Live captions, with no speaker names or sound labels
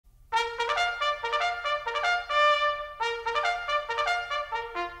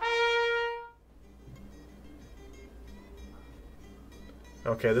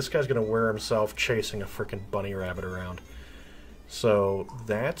Okay, this guy's gonna wear himself chasing a frickin' bunny rabbit around. So,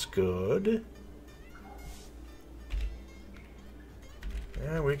 that's good.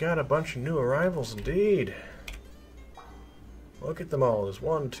 Yeah, we got a bunch of new arrivals indeed. Look at them all. There's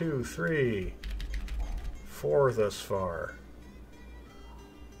 1, 2, 3, 4 thus far.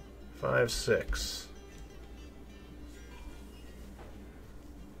 5, 6.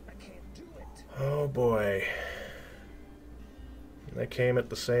 I can't do it. Oh boy. They came at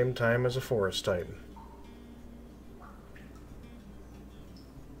the same time as a forest titan.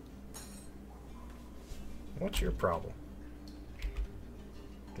 What's your problem?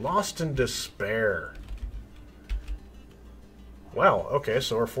 Lost in despair. Wow, okay,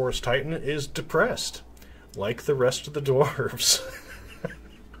 so our forest titan is depressed. Like the rest of the dwarves.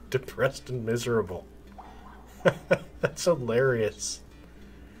 Depressed and miserable. That's hilarious.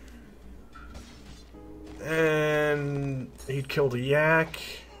 And he killed a yak.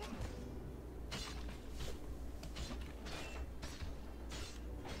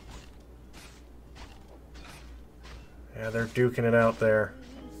 Yeah, they're duking it out there.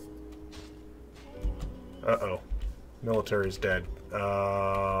 Uh-oh. Military's dead.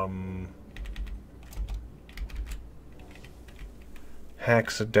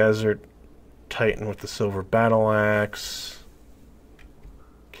 Hacks a desert titan with the silver battle axe.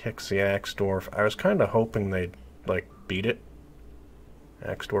 Kicks the axe dwarf. I was kind of hoping they'd, like, beat it.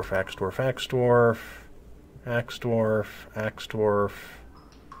 Axe dwarf, axe dwarf, axe dwarf. Axe dwarf, axe dwarf.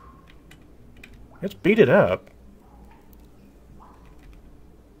 Let's beat it up.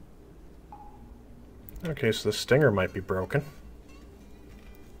 Okay, so the stinger might be broken.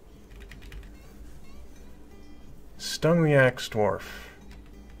 Stung the axe dwarf.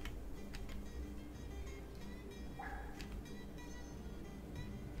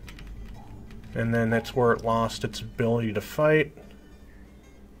 And then that's where it lost its ability to fight.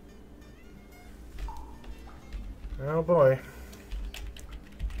 Oh boy.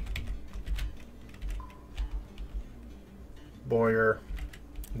 Boyer,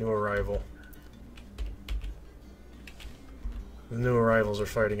 new arrival. The new arrivals are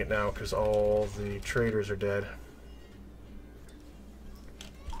fighting it now because all the traders are dead.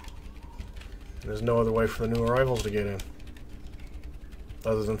 And there's no other way for the new arrivals to get in.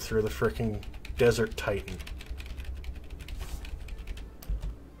 Other than through the frickin' desert titan.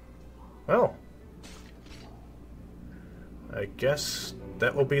 Well. I guess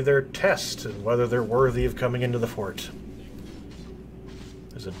that will be their test of whether they're worthy of coming into the fort.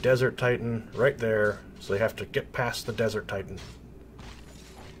 There's a desert titan right there, so they have to get past the desert titan.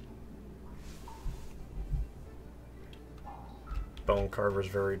 Bone Carver's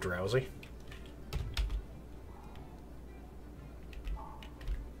very drowsy.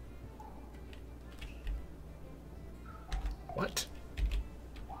 What?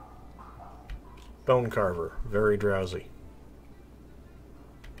 Bone Carver, very drowsy.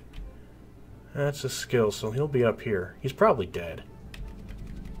 That's a skill, so he'll be up here. He's probably dead.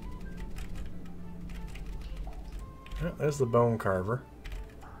 Oh, there's the Bone Carver.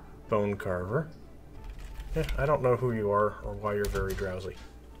 Bone Carver. Yeah, I don't know who you are or why you're very drowsy.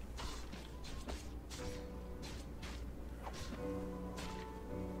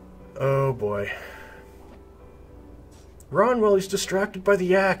 Oh boy. Run while he's distracted by the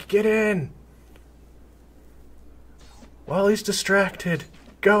yak! Get in! While he's distracted!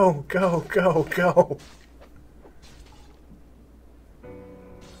 Go, go, go, go!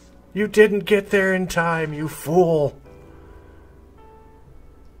 You didn't get there in time, you fool!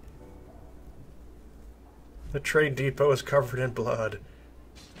 The trade depot is covered in blood.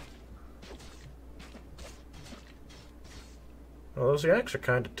 Well, those yaks are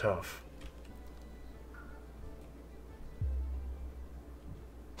kind of tough.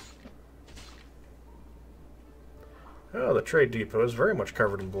 Oh, the trade depot is very much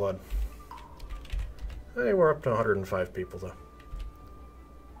covered in blood. Hey, we're up to 105 people, though.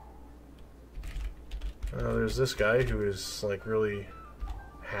 There's this guy who is, like, really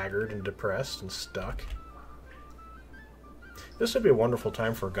haggard and depressed and stuck. This would be a wonderful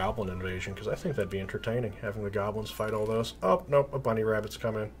time for a goblin invasion, because I think that'd be entertaining, having the goblins fight all those. Oh, nope, a bunny rabbit's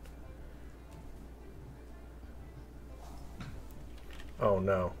come in. Oh,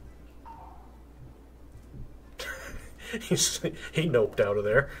 no. He noped out of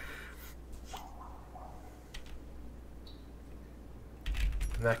there.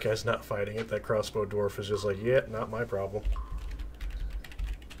 And that guy's not fighting it. That crossbow dwarf is just like, yeah, not my problem.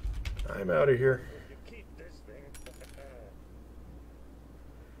 I'm out of here.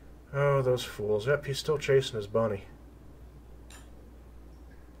 Oh, those fools. Yep, he's still chasing his bunny.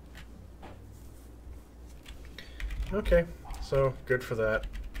 Okay, So, good for that.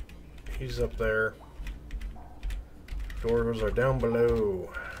 He's up there. Doors are down below.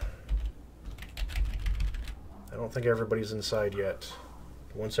 I don't think everybody's inside yet.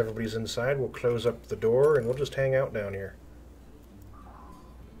 Once everybody's inside, we'll close up the door and we'll just hang out down here.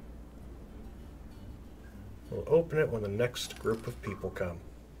 We'll open it when the next group of people come.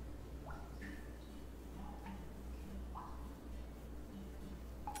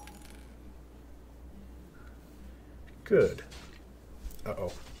 Good.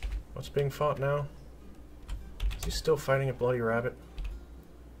 Uh-oh. What's being fought now? Is he still fighting a bloody rabbit?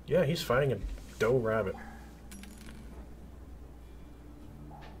 Yeah, he's fighting a doe rabbit.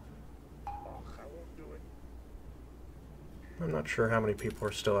 I won't do it. I'm not sure how many people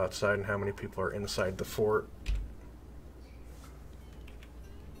are still outside and how many people are inside the fort.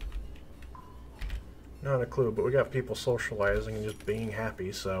 Not a clue, but we got people socializing and just being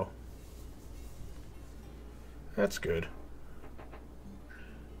happy, so that's good.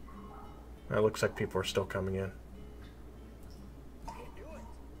 It looks like people are still coming in. Can't do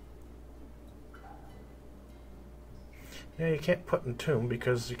it. Yeah, you can't put in tomb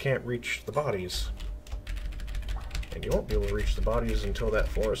because you can't reach the bodies. And you won't be able to reach the bodies until that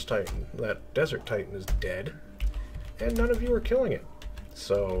forest titan, that desert titan is dead. And none of you are killing it.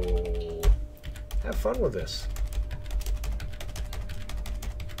 So, have fun with this.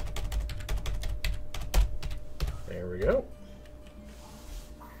 There we go.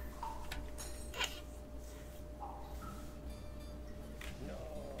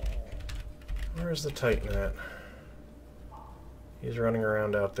 Where's the titan at? He's running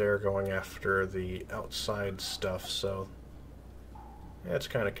around out there going after the outside stuff, so yeah, it's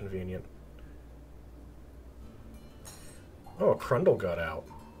kind of convenient. Oh, a Crundle got out.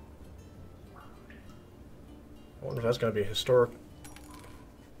 I wonder if that's going to be a historic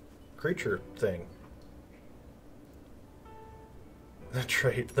creature thing. That's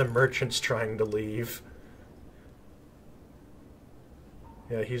right, the merchant's trying to leave.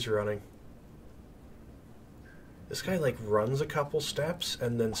 Yeah, he's running. This guy, like, runs a couple steps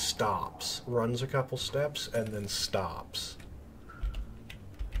and then stops. Runs a couple steps and then stops.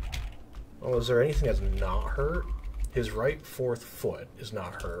 Oh, is there anything that's not hurt? His right fourth foot is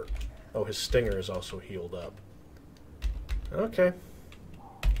not hurt. Oh, his stinger is also healed up. Okay.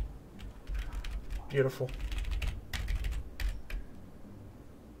 Beautiful.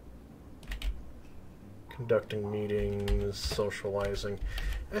 Conducting meetings, socializing.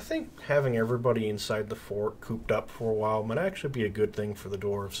 I think having everybody inside the fort cooped up for a while might actually be a good thing for the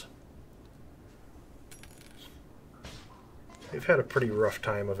dwarves. They've had a pretty rough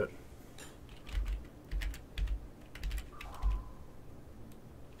time of it.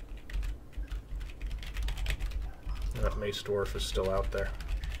 That Mace Dwarf is still out there.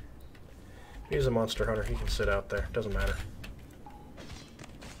 He's a monster hunter, he can sit out there, doesn't matter.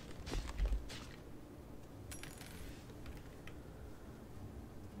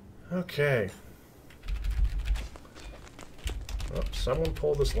 Okay. Well, someone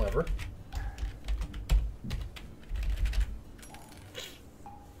pull this lever.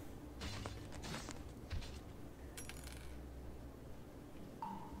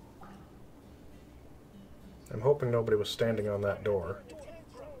 I'm hoping nobody was standing on that door.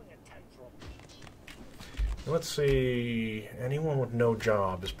 Let's see. Anyone with no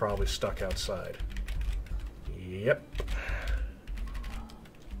job is probably stuck outside. Yep.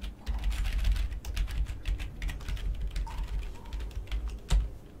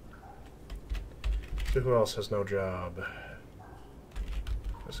 So who else has no job?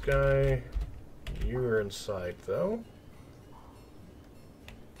 This guy. You are inside, though.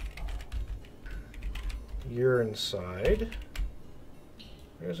 You're inside.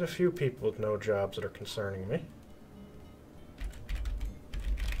 There's a few people with no jobs that are concerning me.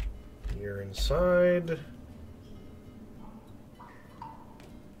 You're inside.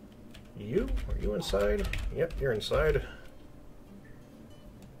 You? Are you inside? Yep, you're inside.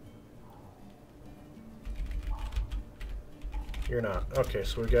 You're not. Okay,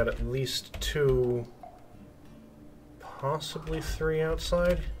 so we've got at least 2, possibly 3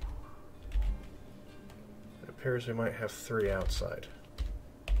 outside. It appears we might have 3 outside.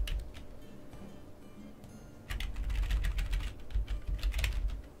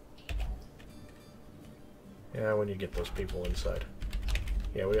 Yeah, when you get those people inside.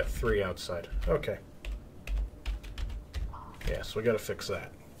 Yeah, we got 3 outside. Okay. Yeah, so we gotta fix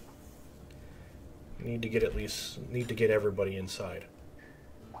that. Need to get everybody inside.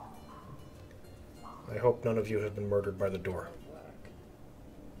 I hope none of you have been murdered by the door.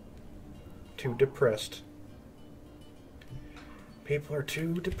 Too depressed. People are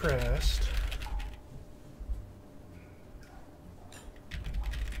too depressed.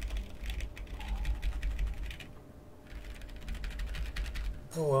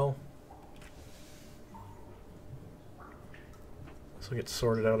 Oh well. This will get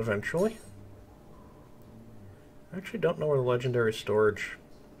sorted out eventually. I actually don't know where the legendary storage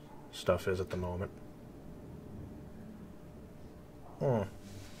stuff is at the moment. Hmm.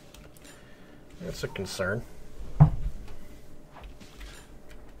 That's a concern.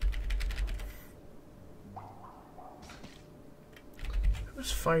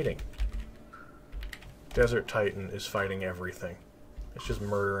 Who's fighting? Desert Titan is fighting everything. It's just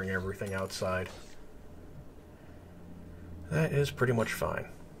murdering everything outside. That is pretty much fine.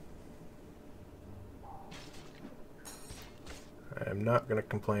 I'm not going to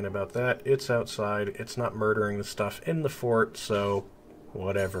complain about that. It's outside. It's not murdering the stuff in the fort, so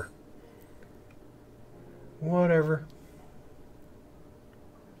whatever. Whatever.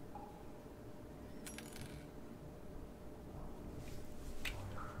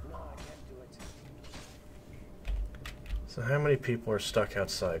 No, I can't do it. So how many people are stuck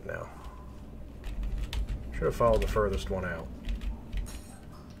outside now? Should have followed the furthest one out.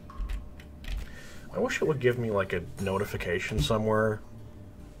 I wish it would give me like a notification somewhere.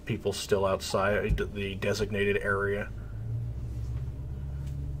 People still outside the designated area.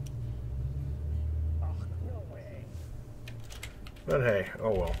 Oh, no way. But hey,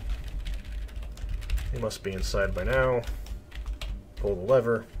 oh well. He must be inside by now. Pull the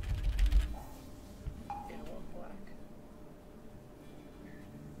lever. It won't black.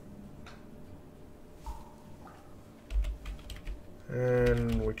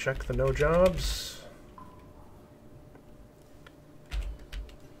 And we check the no jobs.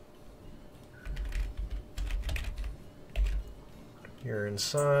 You're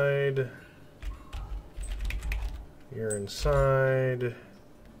inside. You're inside.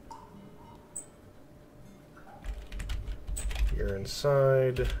 You're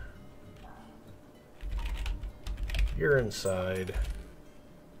inside. You're inside.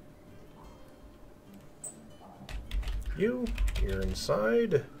 You're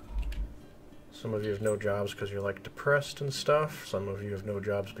inside. Some of you have no jobs because you're like depressed and stuff. Some of you have no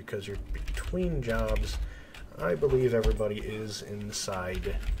jobs because you're between jobs. I believe everybody is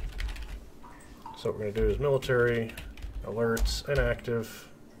inside. So what we're going to do is military, alerts, inactive.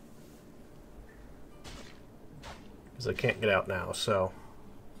 Because I can't get out now, so.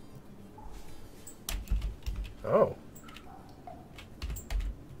 Oh.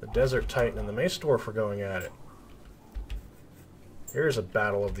 The Desert Titan and the Mace Dwarf are going at it. Here's a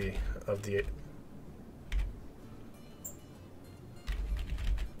battle of the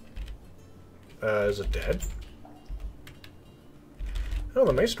is it dead? Oh,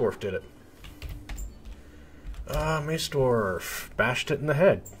 the Mace Dwarf did it. Mace Dwarf bashed it in the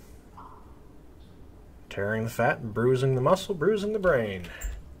head. Tearing the fat and bruising the muscle, bruising the brain.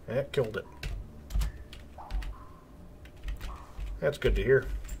 That killed it. That's good to hear.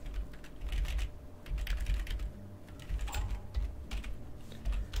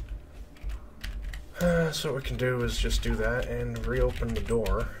 So what we can do is just do that and reopen the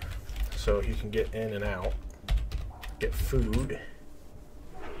door so he can get in and out, get food.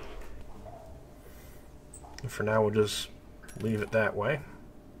 And for now we'll just leave it that way.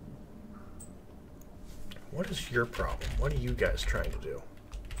 What is your problem? What are you guys trying to do?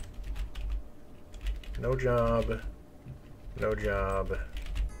 No job, no job,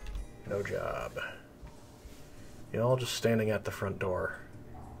 no job. You're all just standing at the front door.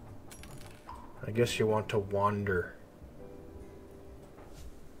 I guess you want to wander.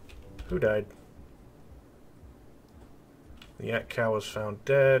 Who died? The yak cow was found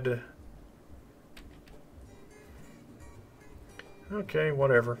dead. Okay,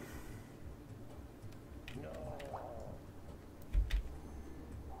 whatever. No.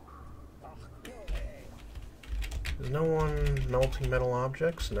 Oh, no way. Is no one melting metal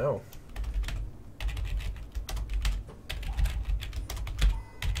objects? No.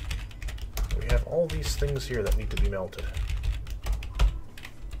 We have all these things here that need to be melted.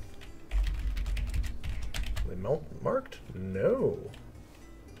 Are they marked? No.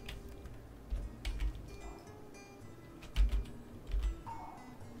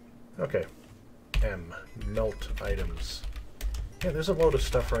 Okay. M. Melt items. Yeah, there's a load of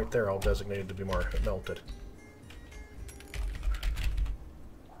stuff right there all designated to be melted.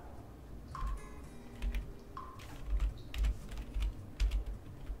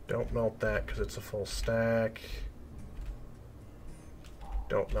 Don't melt that because it's a full stack.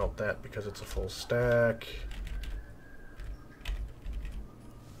 Don't melt that because it's a full stack.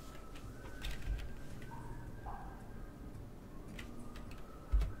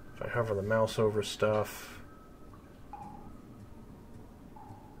 If I hover the mouse over stuff.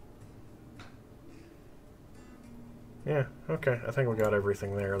 Yeah, Okay, I think we got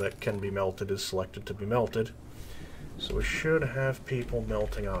everything there that can be melted is selected to be melted. So we should have people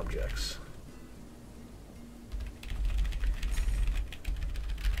melting objects.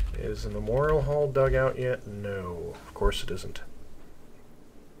 Is the Memorial Hall dug out yet? No, of course it isn't.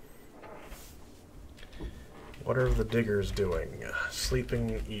 What are the diggers doing?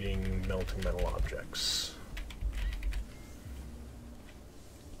 Sleeping, eating, melting metal objects.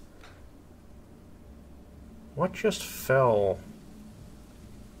 What just fell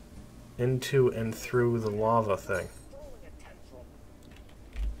into and through the lava thing?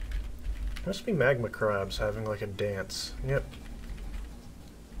 Must be magma crabs having like a dance. Yep.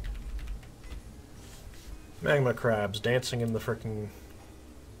 Magma crabs dancing in the frickin'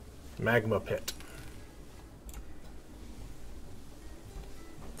 magma pit.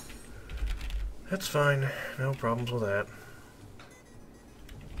 That's fine. No problems with that.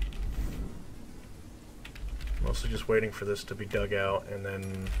 Mostly just waiting for this to be dug out, and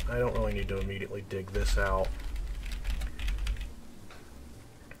then I don't really need to immediately dig this out.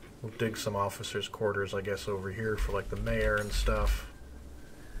 We'll dig some officers' quarters, I guess, over here for like the mayor and stuff.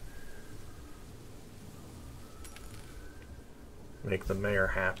 Make the mayor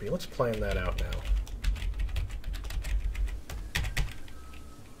happy. Let's plan that out now.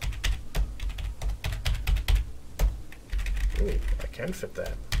 Ooh, I can fit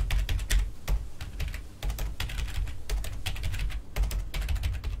that.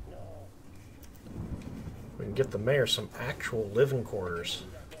 We can get the mayor some actual living quarters.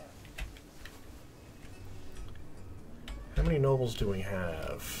 How many nobles do we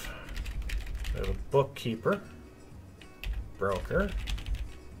have? We have a bookkeeper, broker,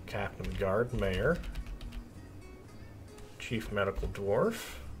 captain of the guard, mayor, chief medical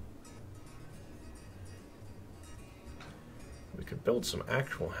dwarf. We could build some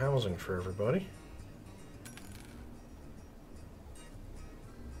actual housing for everybody.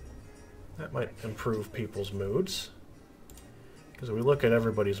 That might improve people's moods. Because if we look at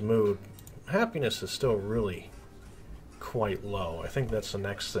everybody's mood, happiness is still really quite low. I think that's the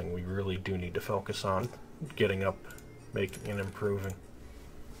next thing we really do need to focus on. Getting up, making and improving.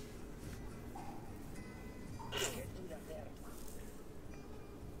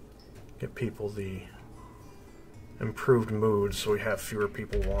 Get people the improved moods so we have fewer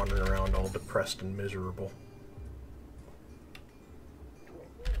people wandering around all depressed and miserable.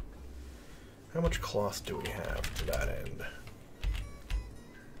 How much cloth do we have to that end?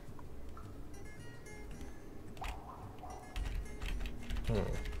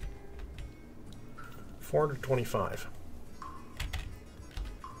 Hmm. 425.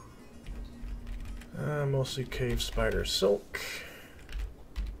 Mostly cave spider silk.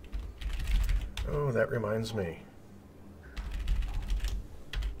 Oh, that reminds me.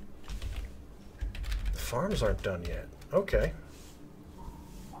 The farms aren't done yet. Okay.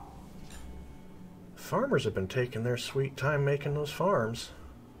 Farmers have been taking their sweet time making those farms.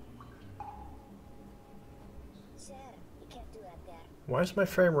 Sir, you can't do that there. Why is my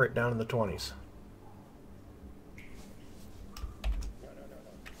frame rate down in the 20s?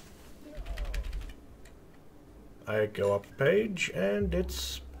 I go up a page and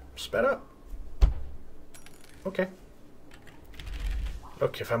it's sped up. Okay.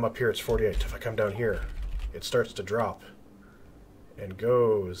 Okay, if I'm up here it's 48. If I come down here, it starts to drop and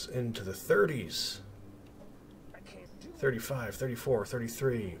goes into the 30s. 35, 34,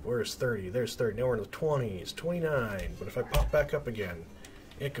 33. Where's 30? There's 30. Now we're in the 20s. 29. But if I pop back up again,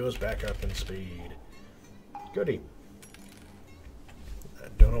 it goes back up in speed. Goody. I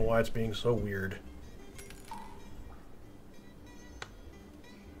don't know why it's being so weird.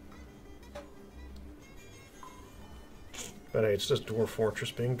 But hey, it's just Dwarf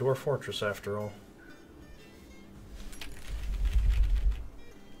Fortress being Dwarf Fortress after all.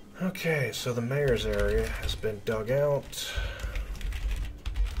 Okay, so the mayor's area has been dug out.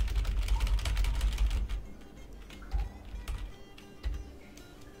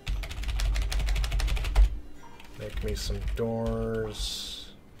 Make me some doors.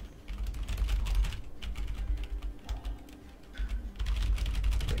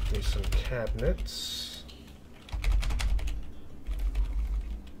 Make me some cabinets.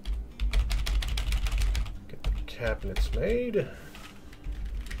 Get the cabinets made.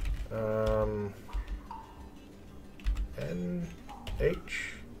 N,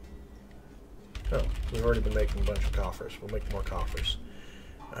 H. Oh, we've already been making a bunch of coffers. We'll make more coffers.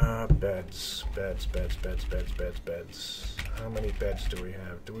 Beds. How many beds do we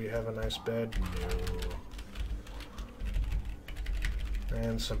have? Do we have a nice bed? No.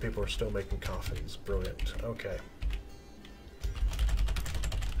 And some people are still making coffins. Brilliant. Okay.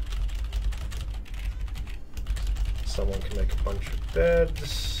 Someone can make a bunch of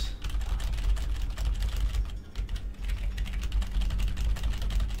beds.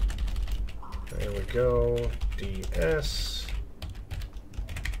 There we go. DS.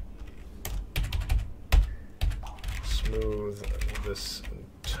 Smooth this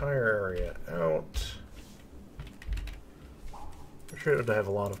entire area out. I'm sure to have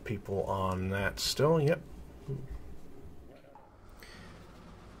a lot of people on that still. Yep.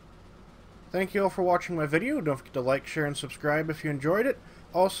 Thank you all for watching my video. Don't forget to like, share, and subscribe if you enjoyed it.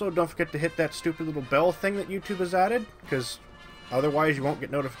 Also, don't forget to hit that stupid little bell thing that YouTube has added, because otherwise you won't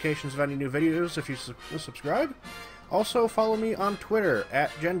get notifications of any new videos if you subscribe. Also, follow me on Twitter,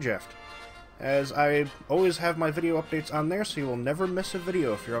 @GenJeft, as I always have my video updates on there, so you will never miss a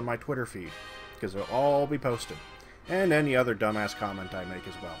video if you're on my Twitter feed, because they'll all be posted. And any other dumbass comment I make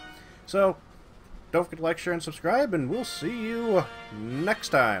as well. So, don't forget to like, share, and subscribe, and we'll see you next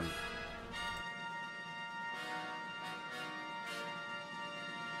time.